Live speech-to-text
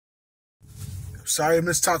Sorry I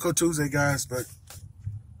missed Taco Tuesday, guys, but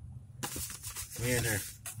we in here.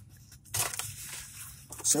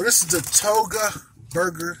 So this is the Toga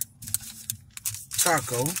burger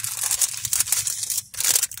taco.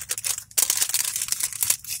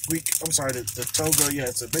 The Toga, yeah,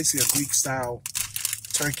 it's basically a Greek style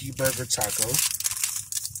turkey burger taco.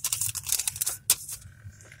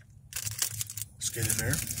 Let's get in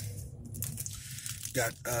there.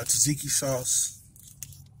 Got tzatziki sauce.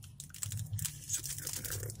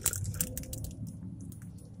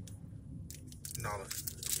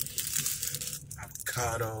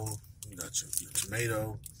 Avocado, you got your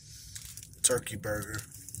tomato, turkey burger,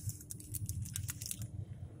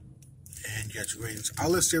 and you got your ingredients. I'll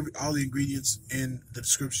list all the ingredients in the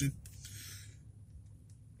description.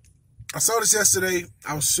 I saw this yesterday.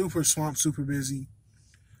 I was super swamped, super busy,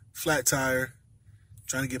 flat tire,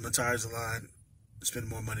 trying to get my tires aligned, spend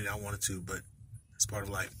more money than I wanted to, but it's part of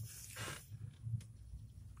life.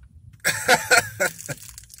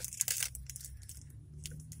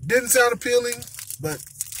 Didn't sound appealing, but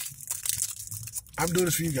I'm doing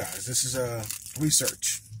this for you guys. This is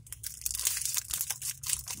research.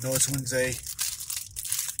 No, it's Wednesday,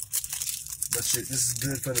 but this is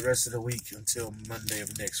good for the rest of the week until Monday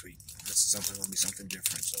of next week. This is going to be something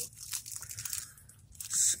different. So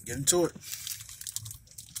let's get into it.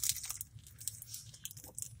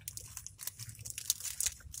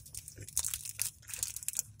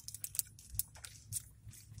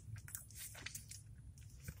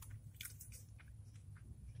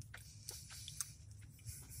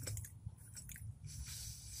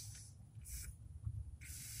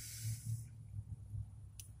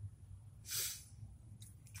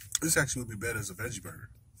 This actually would be better as a veggie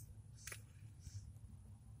burger.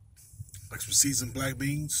 Like some seasoned black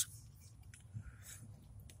beans.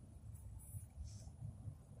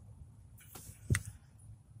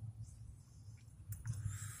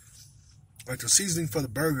 Like the seasoning for the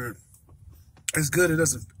burger is good.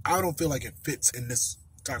 I don't feel like it fits in this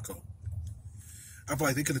taco. I feel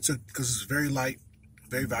like they could have took, because it's very light,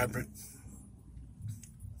 very vibrant.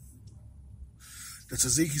 The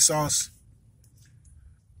tzatziki sauce.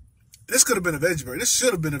 This could have been a veggie burger. This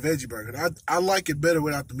should have been a veggie burger. I like it better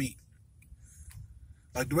without the meat.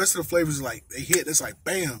 Like the rest of the flavors, like they hit. It's like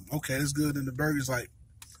bam, okay, that's good. And the burger's like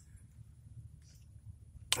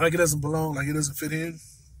it doesn't belong, like it doesn't fit in.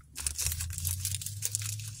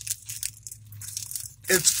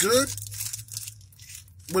 It's good.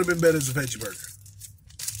 Would have been better as a veggie burger.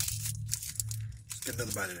 Let's get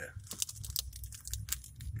another bite of that.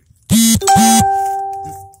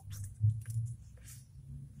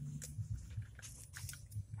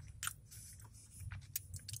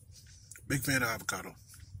 Big fan of avocado.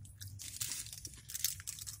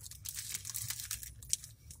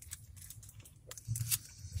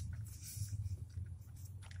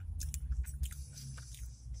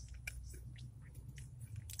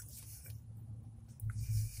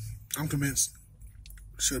 I'm convinced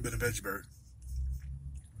it should have been a veggie burger.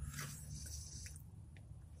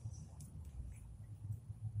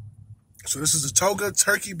 So this is a Toga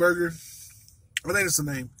turkey burger. I think it's the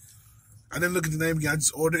name. I didn't look at the name again. I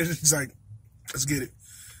just ordered it. It's like, let's get it.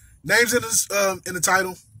 Names in the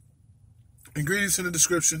title. Ingredients in the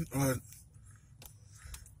description.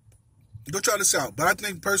 Go try this out. But I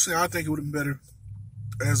think it would have been better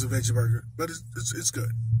as a veggie burger. But it's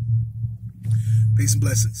good. Peace and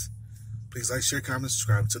blessings. Please like, share, comment,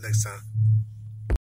 subscribe. Until next time.